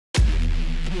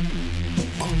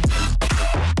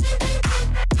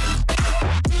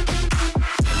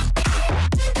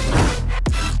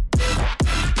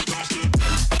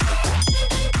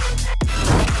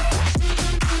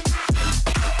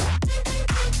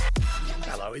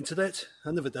Hello internet,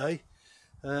 another day,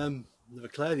 another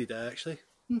cloudy day actually.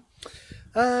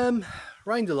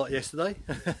 Rained a lot yesterday,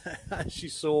 as you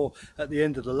saw at the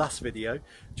end of the last video,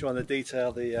 trying to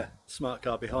detail the smart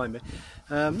car behind me.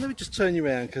 Let me just turn you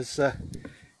around because,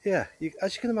 yeah,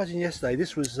 as you can imagine yesterday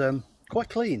this was quite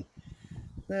clean.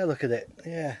 Now look at it,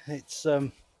 yeah, it's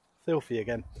filthy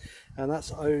again, and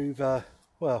that's over,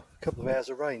 well, a couple of hours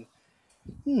of rain.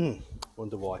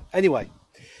 Wonder why. Anyway,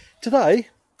 today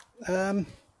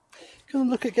going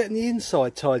to look at getting the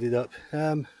inside tidied up.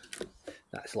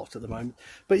 That's locked at the moment,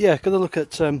 but yeah, going to look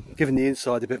at giving the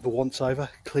inside a bit of a once over,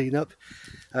 clean up.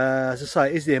 As I say,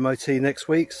 it is the MOT next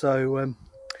week, so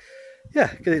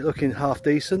yeah, get it looking half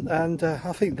decent, and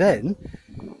I think then,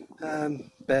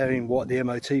 bearing what the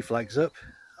MOT flags up,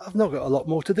 I've not got a lot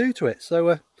more to do to it.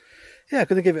 So yeah,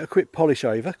 going to give it a quick polish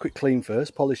over, quick clean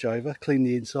first, polish over, clean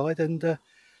the inside, and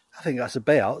I think that's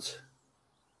about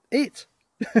it.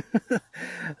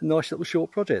 Nice little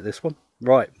short project, this one.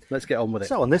 Right, let's get on with it.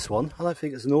 So on this one, I don't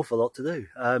think there's an awful lot to do.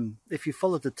 If you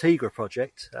followed the Tigra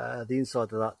project, the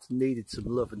inside of that needed some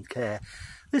love and care.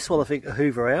 This one I think a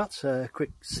hoover out, quick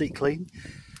seat clean,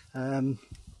 I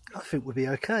think would be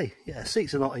okay. Yeah,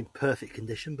 seats are not in perfect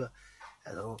condition, but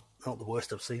not the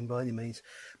worst I've seen by any means.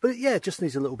 But yeah, it just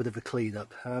needs a little bit of a clean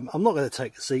up. I'm not going to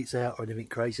take the seats out or anything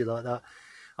crazy like that.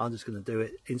 I'm just going to do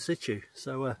it in situ.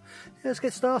 So yeah, let's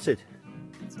get started.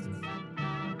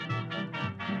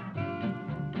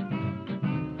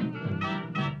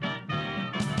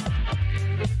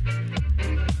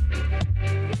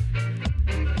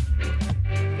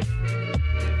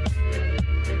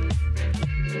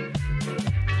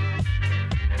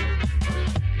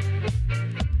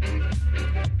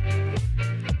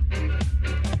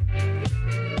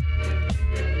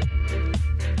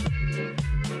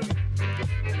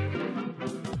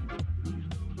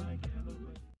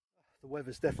 The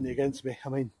weather's definitely against me. I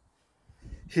mean,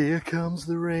 here comes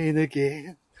the rain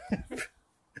again.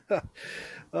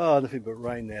 Oh, nothing but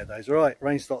rain nowadays. Right,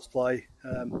 rain starts play.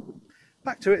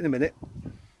 Back to it in a minute.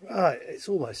 Right, it's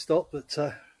almost stopped, but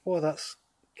while that's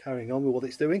carrying on with what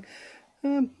it's doing,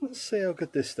 let's see how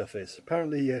good this stuff is.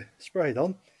 Apparently, spray it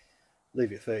on,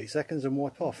 leave it 30 seconds, and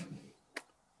wipe off.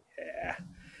 Yeah,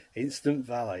 instant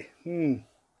valet.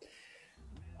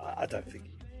 I don't think.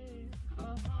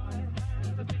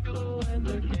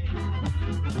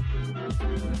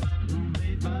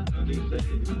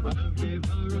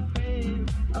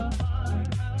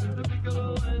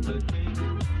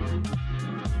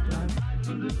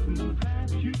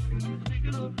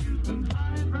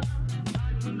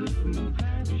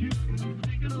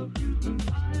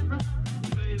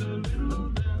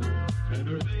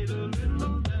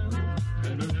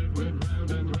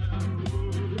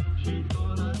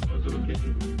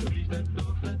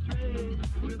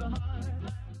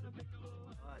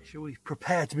 Shall we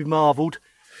prepare to be marvelled?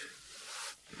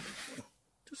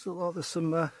 Just look like there's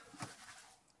some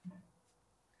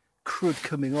crud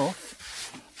coming off.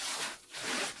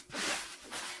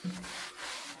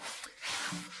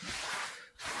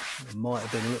 It might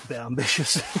have been a little bit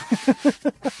ambitious.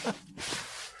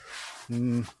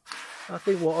 I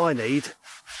think what I need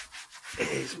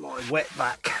is my wet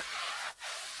back.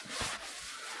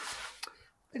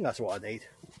 I think that's what I need.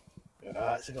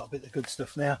 Alright, so I've got a bit of good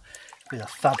stuff now. Bit of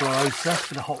Smart Roadster,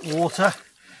 bit of hot water,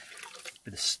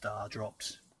 bit of star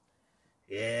drops.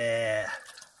 Yeah,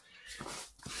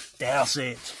 douse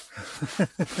it. Look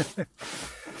at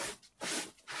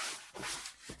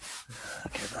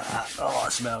that. Oh,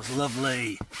 it smells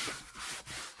lovely.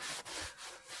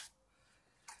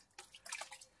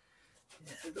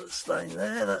 Yeah, got a stain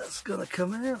there. That's gonna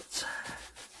come out.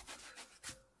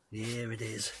 Here it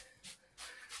is.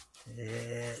 Yeah,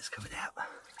 it's coming out.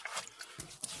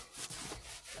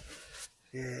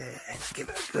 Yeah, let's give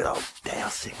it a good old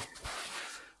dousing.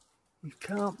 You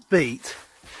can't beat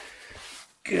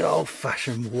good old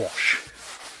fashioned wash.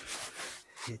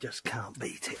 You just can't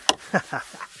beat it.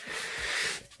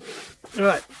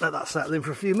 Right, let that settle in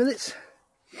for a few minutes,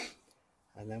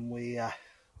 and then we'll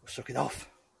suck it off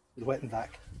with wet and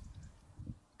vac.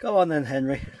 Go on then,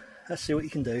 Henry. Let's see what you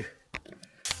can do.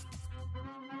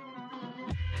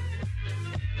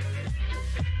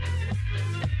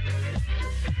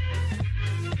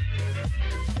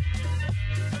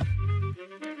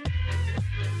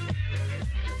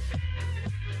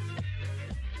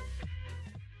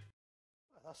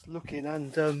 That's looking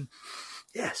and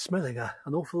yeah, smelling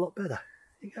an awful lot better.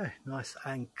 There you go, nice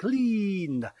and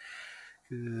clean.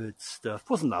 Good stuff.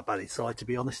 Wasn't that bad inside, to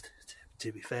be honest.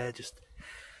 To be fair, just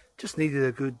needed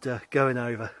a good going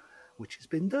over, which has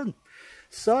been done.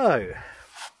 So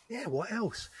yeah, what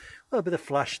else? A bit of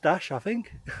flash dash, I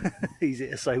think. Easy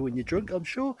to say when you're drunk, I'm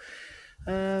sure.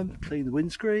 Clean the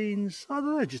windscreens. I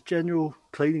don't know, just general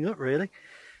cleaning up, really.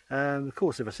 Of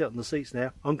course, if I sit on the seats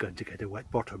now, I'm going to get a wet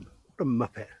bottom. What a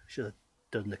muppet. Should have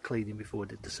done the cleaning before I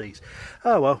did the seats.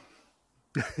 Oh well,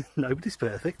 nobody's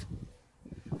perfect.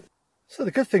 So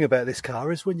the good thing about this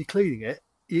car is when you're cleaning it,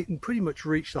 you can pretty much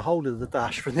reach the whole of the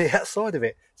dash from the outside of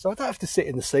it. So I don't have to sit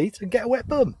in the seat and get a wet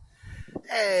bum.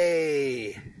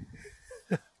 Hey!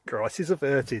 Crisis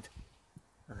averted.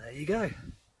 And there you go.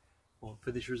 One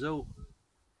finished result.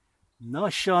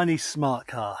 Nice shiny smart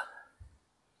car.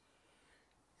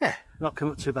 Yeah, not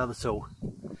come up too bad at all.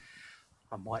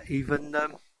 I might even,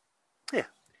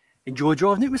 enjoy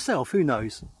driving it myself, who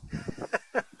knows.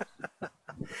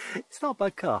 It's not a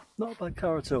bad car, not a bad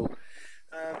car at all.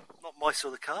 Not my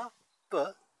sort of car,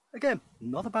 but again,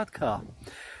 not a bad car.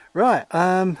 Right,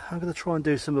 I'm going to try and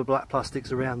do some of the black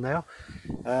plastics around now.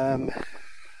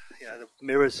 The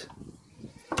mirrors,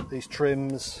 these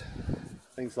trims,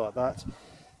 things like that.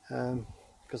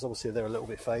 Because obviously they're a little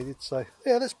bit faded, so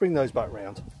yeah, let's bring those back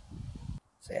round.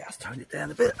 So yeah, let's tone it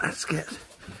down a bit. Let's get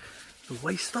the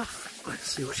waste off. Let's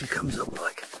see what she comes up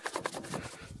like.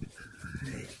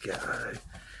 There you go.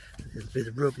 There's a bit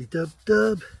of rubbly dub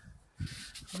dub.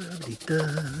 Rubbly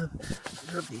dub.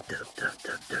 Rubbly dub dub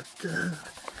dub dub dub.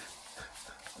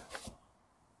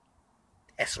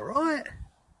 That's alright.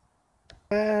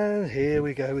 And here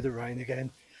we go with the rain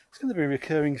again. It's going to be a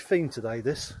recurring theme today,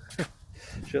 this.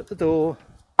 Shut the door.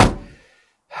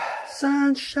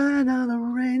 Sunshine on a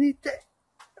rainy day.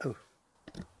 Oh.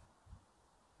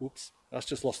 Whoops. That's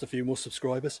just lost a few more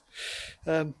subscribers.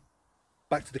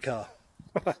 Back to the car.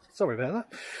 Sorry about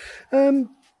that.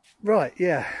 Right,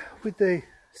 yeah. With the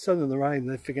sun and the rain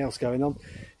and everything else going on,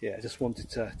 yeah, I just wanted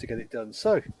to get it done.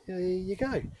 So, here you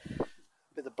go. A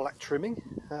bit of black trimming.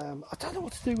 I don't know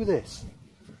what to do with this.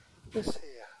 This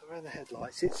here, around the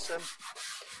headlights, it's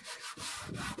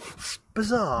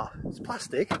bizarre. It's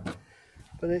plastic,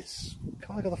 but it's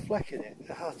kind of got a fleck in it.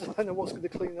 I don't know what's going to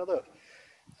clean that up,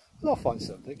 but I'll find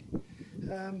something.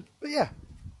 But yeah,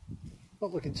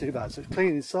 not looking too bad. So it's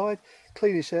clean inside,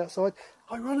 cleanish outside.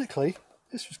 Ironically,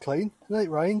 this was clean, and then it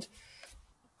rained,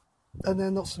 and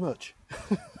then not so much.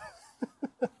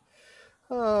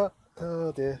 Oh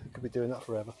dear, I could be doing that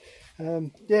forever.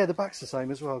 Yeah, the back's the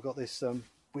same as well. I've got this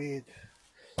weird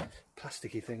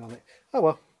plasticky thing on it. Oh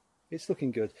well, it's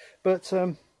looking good. But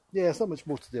yeah, there's not much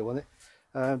more to do on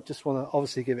it. Just want to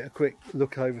obviously give it a quick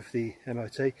look over for the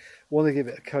MOT. Want to give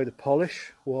it a coat of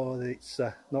polish while it's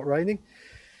not raining.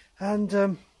 And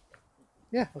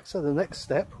yeah, like I said, the next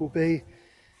step will be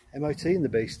MOT in the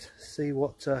beast. See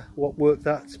what work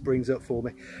that brings up for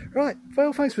me. Right,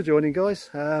 well, thanks for joining, guys.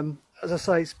 As I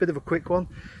say, it's a bit of a quick one.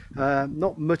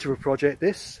 Not much of a project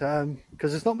this,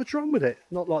 because there's not much wrong with it.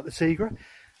 Not like the Tigra,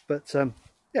 but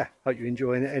yeah, hope you're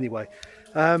enjoying it anyway.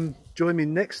 Join me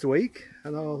next week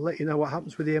and I'll let you know what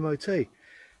happens with the MOT,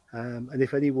 and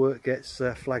if any work gets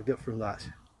flagged up from that.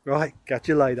 Right, catch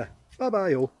you later. Bye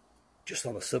bye all. Just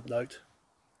on a sub note,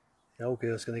 the old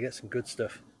girl's going to get some good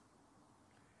stuff.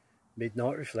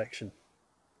 Midnight Reflection,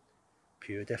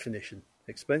 pure definition.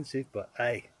 Expensive, but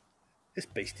hey, this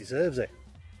beast deserves it.